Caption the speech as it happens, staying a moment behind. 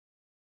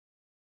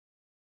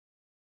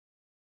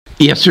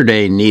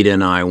Yesterday, Nita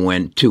and I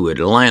went to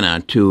Atlanta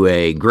to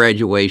a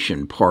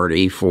graduation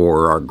party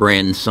for our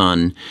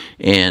grandson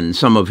and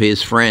some of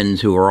his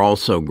friends who are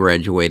also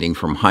graduating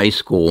from high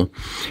school.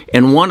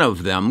 And one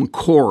of them,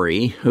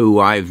 Corey, who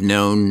I've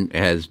known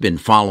has been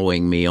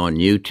following me on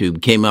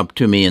YouTube, came up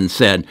to me and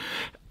said,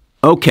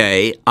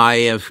 "Okay, I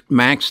have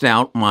maxed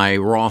out my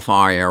Roth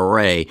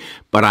IRA,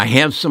 but I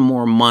have some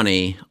more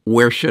money.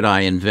 Where should I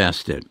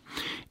invest it?"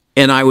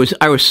 And I was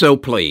so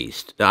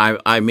pleased.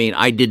 I mean,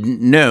 I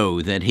didn't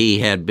know that he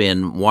had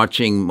been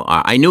watching.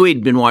 I knew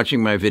he'd been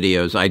watching my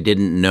videos. I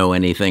didn't know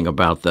anything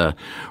about the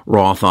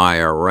Roth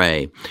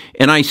IRA.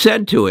 And I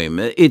said to him,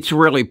 "It's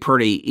really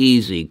pretty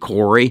easy,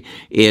 Corey.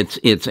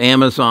 It's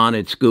Amazon,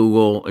 it's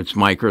Google, it's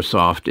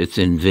Microsoft, it's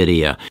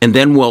NVIDIA. And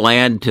then we'll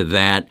add to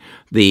that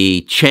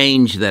the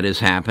change that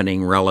is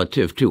happening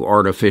relative to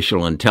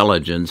artificial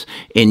intelligence,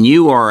 and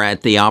you are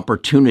at the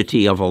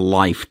opportunity of a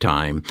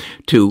lifetime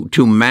to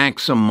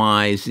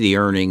maximize the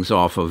earnings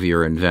off of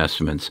your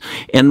investments."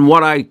 And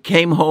what I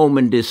came home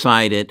and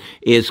decided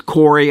is,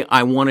 Corey,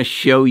 I want to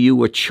show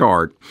you a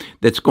chart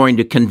that's going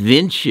to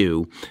convince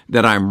you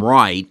that I'm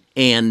right,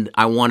 and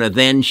I want to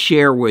then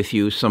share with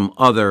you some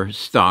other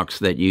stocks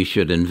that you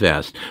should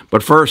invest.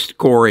 But first,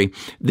 Corey,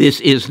 this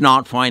is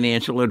not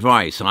financial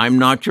advice. I'm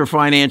not your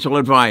financial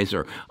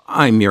advisor.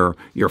 I'm your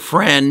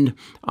friend.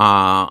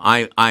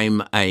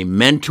 I'm a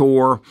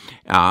mentor.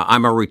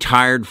 I'm a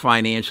retired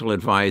financial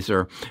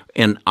advisor.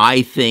 And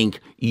I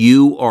think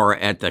you are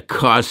at the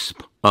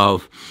cusp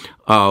of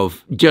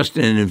just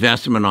an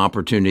investment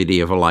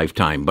opportunity of a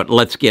lifetime. But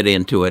let's get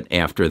into it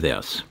after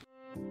this.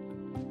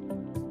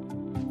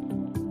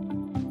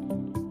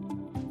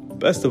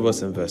 Best of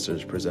Us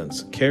Investors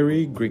presents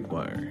Carrie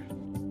Griegmeier.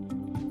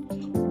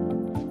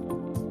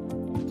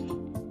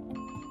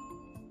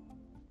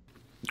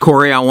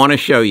 Corey, I want to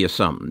show you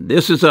something.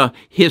 This is a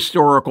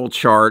historical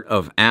chart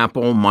of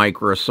Apple,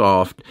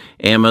 Microsoft,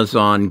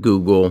 Amazon,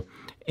 Google,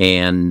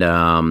 and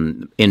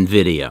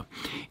NVIDIA.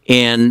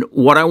 And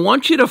what I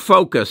want you to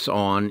focus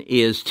on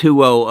is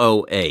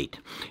 2008.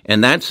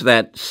 And that's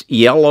that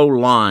yellow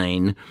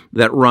line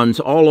that runs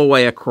all the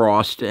way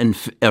across and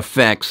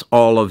affects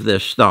all of the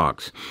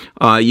stocks.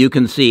 You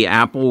can see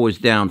Apple was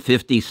down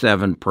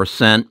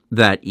 57%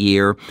 that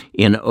year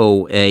in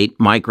 '08.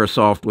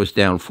 Microsoft was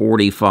down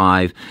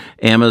 45%.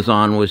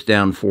 Amazon was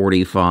down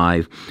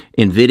 45%.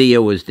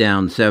 NVIDIA was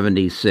down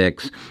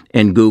 76%.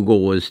 And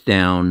Google was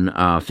down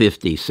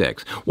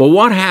 56%. Well,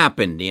 what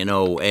happened in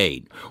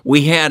 '08?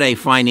 We had a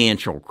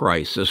financial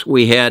crisis.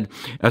 We had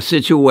a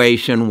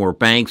situation where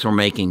banks were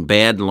making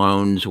bad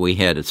loans. We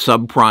had a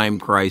subprime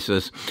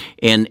crisis,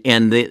 and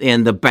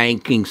the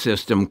banking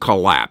system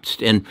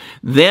collapsed. And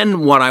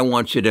then what I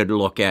want you to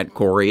look at,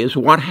 Corey, is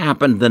what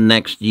happened the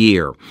next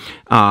year.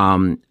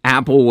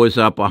 Apple was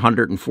up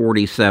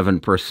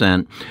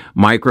 147%,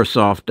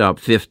 Microsoft up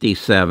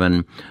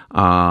 57%,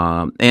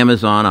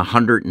 Amazon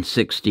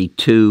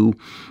 162%,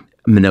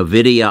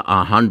 NVIDIA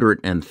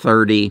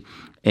 130%,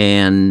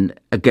 and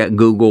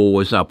Google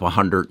was up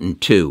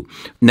 102%.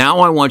 Now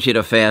I want you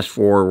to fast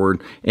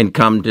forward and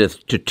come to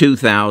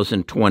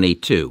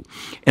 2022.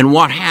 And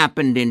what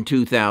happened in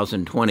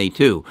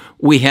 2022?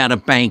 We had a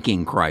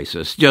banking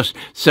crisis. Just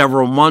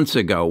several months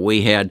ago,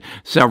 we had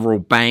several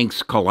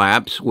banks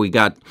collapse.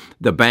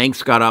 The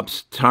banks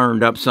got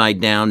turned upside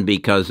down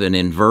because an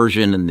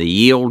inversion in the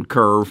yield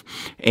curve,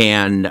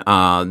 and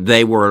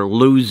they were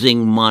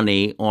losing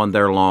money on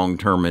their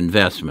long-term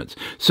investments.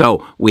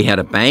 So we had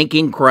a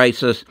banking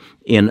crisis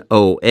in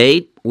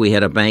 '08, we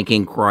had a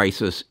banking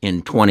crisis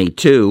in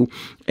 '22,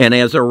 and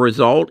as a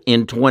result,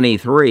 in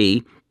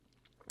 '23,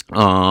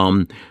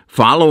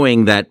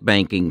 following that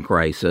banking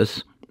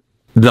crisis,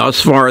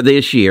 thus far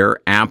this year,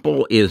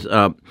 Apple is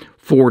up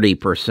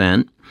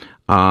 40%,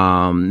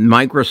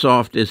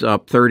 Microsoft is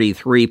up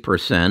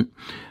 33%,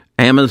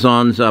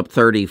 Amazon's up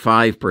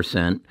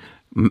 35%,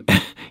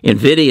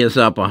 NVIDIA's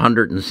up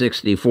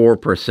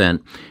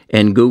 164%,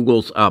 and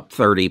Google's up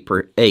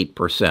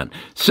 38%.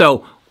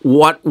 So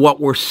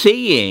what we're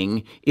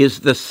seeing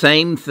is the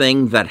same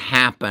thing that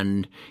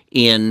happened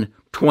in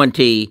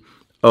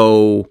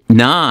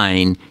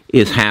 2009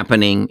 is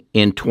happening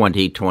in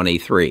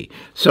 2023.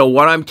 So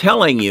what I'm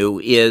telling you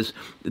is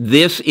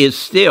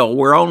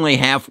we're only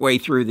halfway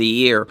through the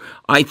year.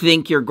 I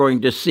think you're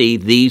going to see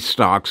these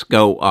stocks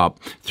go up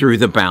through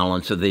the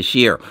balance of this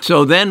year.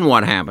 So then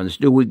what happens?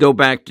 Do we go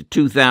back to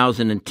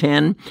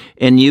 2010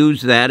 and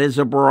use that as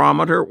a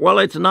barometer? Well,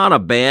 it's not a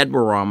bad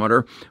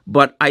barometer,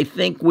 but I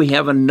think we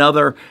have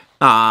another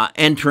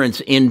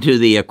entrance into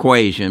the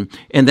equation,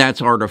 and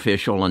that's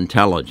artificial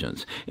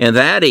intelligence. And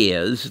that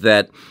is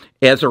that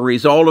as a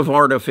result of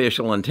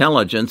artificial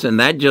intelligence, and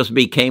that just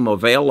became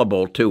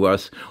available to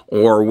us,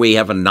 or we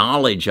have a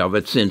knowledge of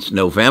it since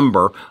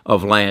November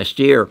of last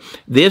year.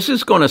 This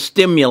is going to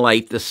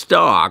stimulate the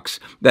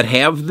stocks that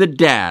have the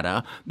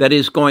data that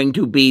is going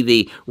to be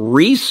the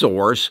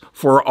resource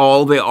for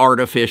all the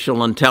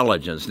artificial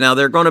intelligence. Now,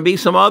 there are going to be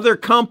some other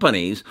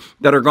companies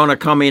that are going to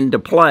come into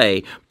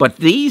play, but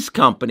these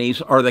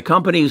companies are the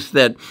companies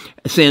that,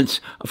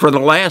 since for the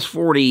last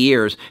 40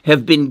 years,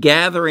 have been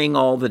gathering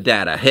all the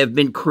data, have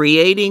been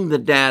creating the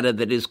data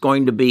that is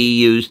going to be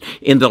used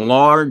in the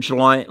large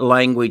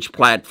language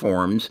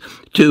platforms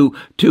to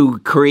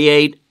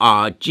create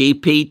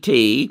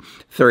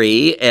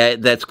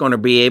GPT-3 that's going to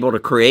be able to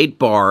create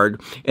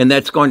BARD, and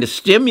that's going to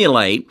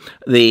stimulate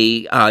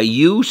the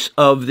use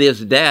of this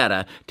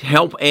data to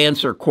help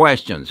answer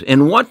questions.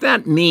 And what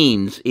that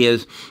means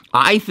is,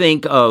 I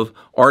think of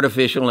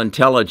artificial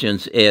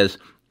intelligence as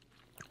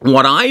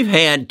what I've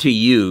had to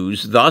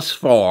use thus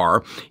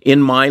far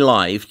in my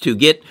life to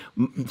get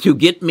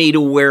me to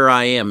where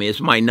I am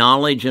is my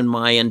knowledge and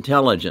my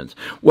intelligence.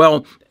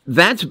 Well,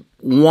 that's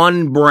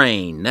one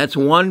brain. That's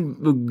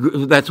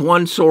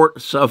one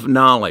source of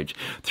knowledge.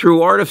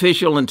 Through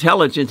artificial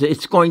intelligence,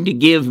 it's going to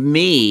give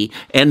me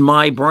and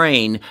my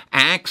brain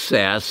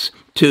access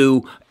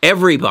to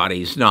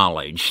everybody's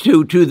knowledge,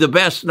 to the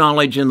best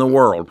knowledge in the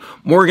world.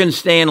 Morgan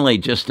Stanley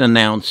just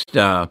announced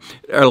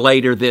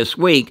later this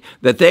week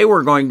that they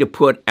were going to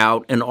put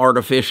out an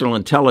artificial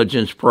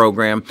intelligence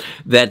program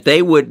that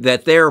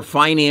their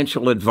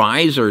financial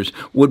advisors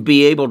would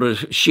be able to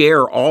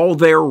share all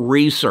their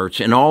research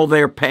and all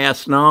their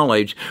past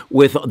knowledge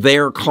with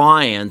their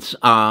clients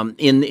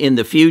in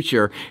the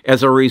future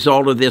as a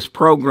result of this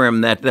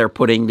program that they're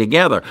putting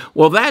together.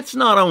 Well, that's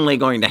not only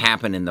going to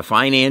happen in the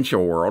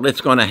financial world,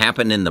 it's going to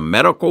happen in the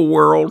medical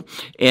world,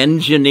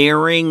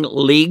 engineering,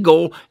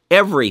 legal,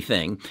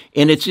 everything.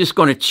 And it's just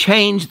going to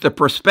change the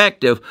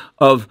perspective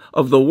of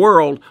the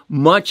world,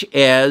 much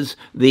as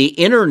the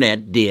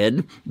internet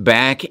did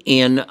back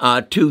in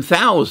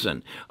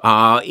 2000.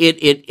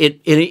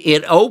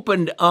 It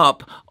opened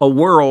up a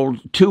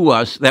world to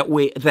us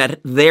that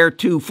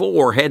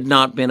theretofore had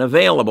not been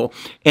available.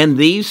 And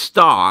these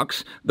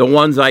stocks, the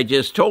ones I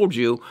just told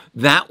you,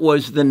 that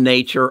was the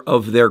nature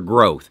of their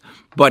growth.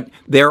 But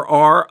there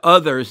are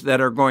others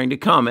that are going to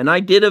come. And I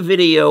did a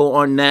video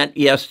on that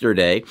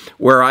yesterday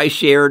where I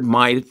shared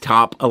my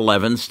top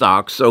 11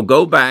 stocks. So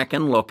go back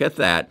and look at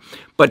that.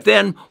 But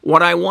then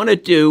what I want to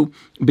do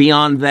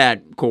beyond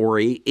that,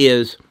 Corey,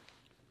 is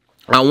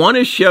I want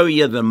to show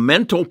you the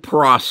mental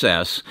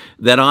process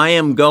that I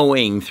am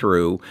going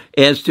through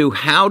as to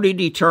how to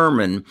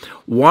determine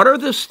what are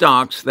the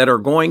stocks that are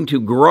going to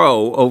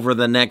grow over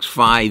the next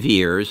 5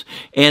 years,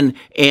 and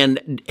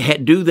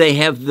do they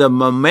have the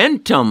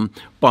momentum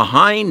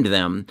behind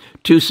them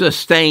to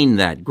sustain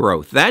that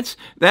growth. That's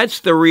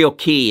the real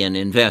key in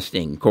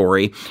investing,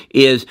 Corey,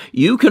 is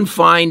you can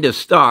find a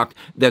stock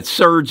that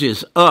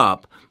surges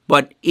up,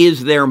 but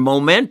is there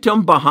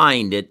momentum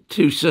behind it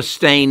to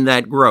sustain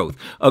that growth?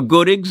 A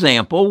good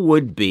example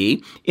would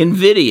be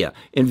NVIDIA.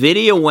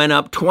 NVIDIA went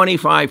up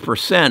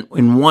 25%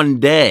 in one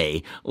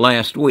day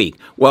last week.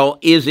 Well,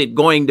 is it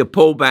going to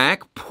pull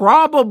back?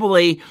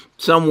 Probably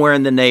somewhere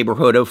in the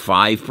neighborhood of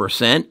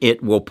 5%.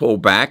 It will pull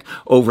back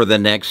over the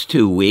next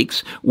 2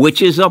 weeks,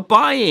 which is a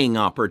buying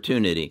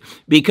opportunity.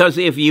 Because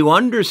if you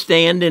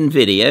understand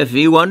NVIDIA, if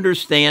you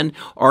understand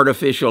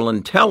artificial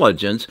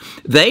intelligence,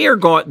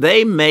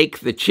 they make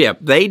the chip.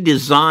 They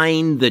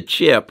design the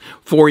chip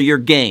for your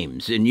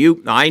games. And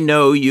I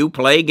know you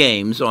play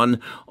games on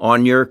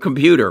your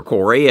computer,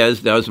 Corey, as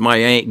does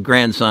my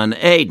grandson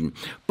Aiden.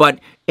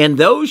 And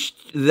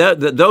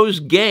those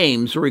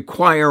games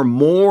require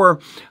more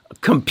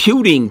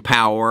computing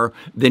power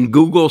than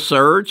Google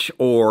search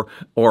or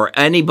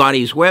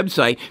anybody's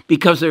website,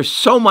 because there's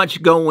so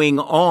much going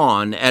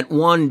on at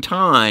one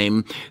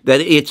time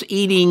that it's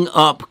eating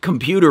up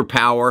computer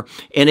power,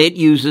 and it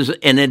uses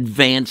an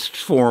advanced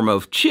form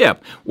of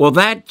chip. Well,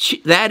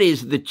 that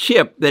is the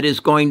chip that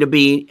is going to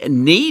be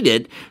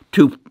needed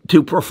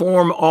to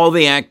perform all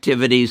the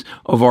activities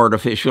of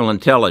artificial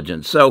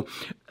intelligence. So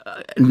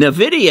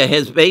NVIDIA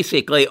has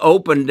basically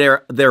opened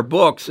their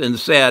books and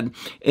said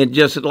in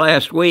just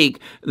last week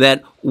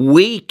that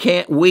we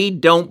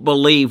don't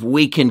believe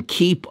we can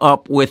keep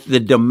up with the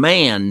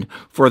demand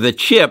for the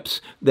chips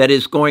that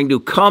is going to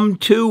come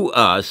to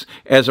us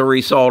as a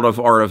result of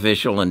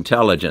artificial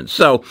intelligence.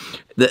 So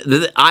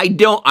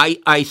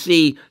I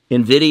see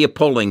NVIDIA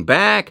pulling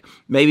back,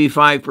 maybe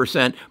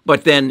 5%,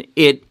 but then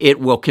it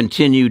will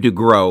continue to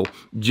grow,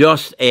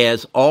 just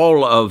as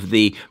all of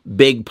the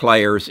big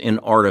players in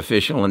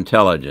artificial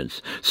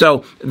intelligence.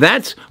 So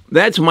that's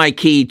my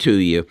key to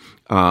you,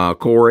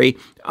 Corey.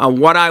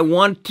 What I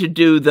want to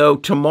do, though,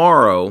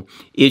 tomorrow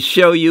is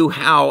show you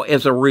how,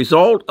 as a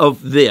result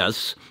of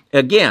this,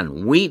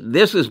 again,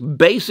 this is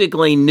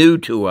basically new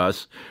to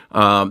us,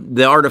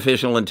 the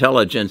artificial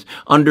intelligence,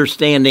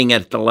 understanding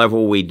at the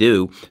level we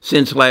do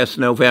since last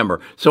November.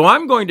 So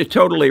I'm going to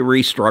totally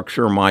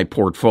restructure my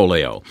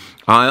portfolio.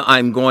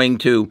 I'm going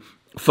to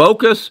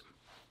focus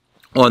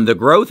on the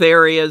growth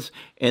areas,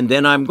 and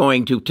then I'm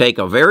going to take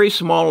a very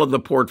small of the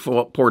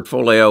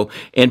portfolio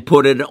and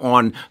put it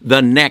on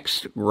the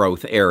next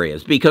growth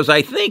areas, because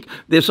I think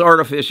this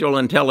artificial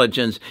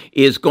intelligence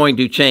is going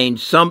to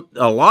change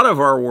a lot of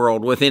our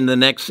world within the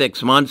next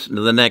 6 months to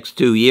the next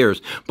 2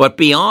 years. But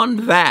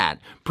beyond that,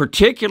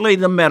 particularly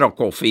the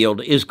medical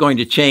field, is going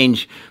to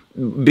change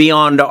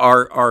beyond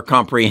our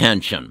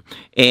comprehension.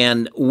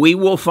 And we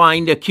will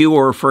find a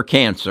cure for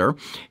cancer.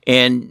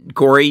 And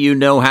Corey, you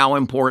know how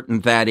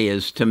important that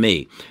is to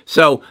me.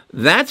 So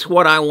that's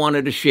what I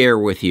wanted to share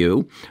with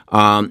you.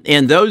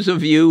 And those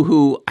of you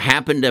who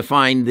happen to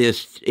find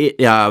this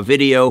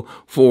video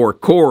for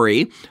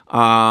Corey,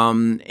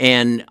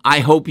 and I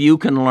hope you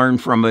can learn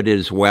from it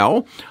as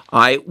well,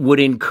 I would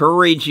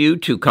encourage you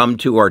to come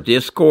to our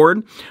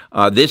Discord.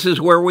 This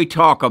is where we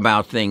talk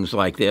about things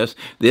like this.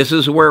 This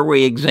is where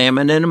we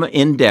examine them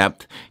in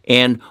depth.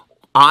 And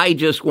I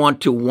just want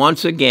to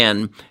once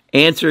again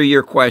answer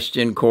your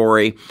question,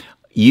 Corey.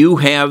 You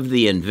have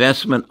the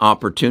investment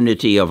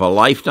opportunity of a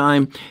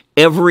lifetime.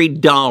 Every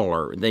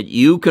dollar that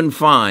you can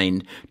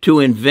find to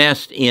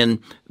invest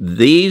in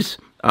these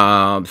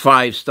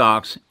 5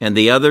 stocks and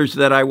the others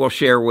that I will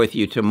share with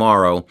you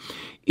tomorrow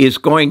is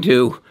going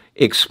to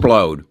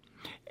explode.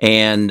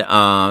 And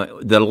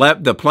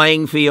the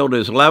playing field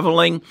is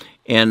leveling,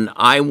 and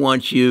I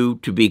want you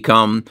to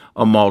become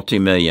a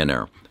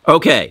multimillionaire.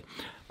 Okay,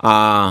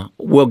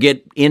 we'll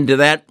get into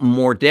that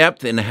more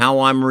depth and how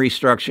I'm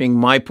restructuring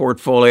my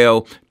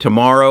portfolio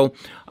tomorrow.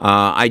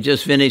 I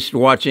just finished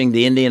watching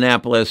the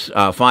Indianapolis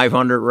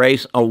 500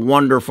 race, a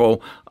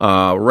wonderful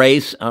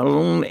race.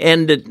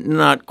 Ended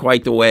not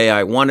quite the way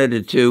I wanted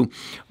it to,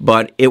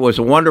 but it was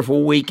a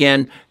wonderful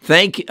weekend.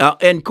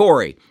 And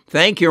Corey,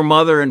 thank your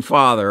mother and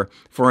father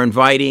for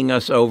inviting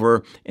us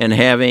over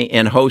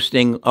and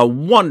hosting a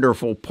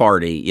wonderful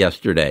party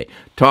yesterday.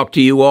 Talk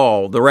to you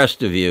all, the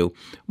rest of you,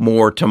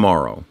 more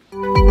tomorrow.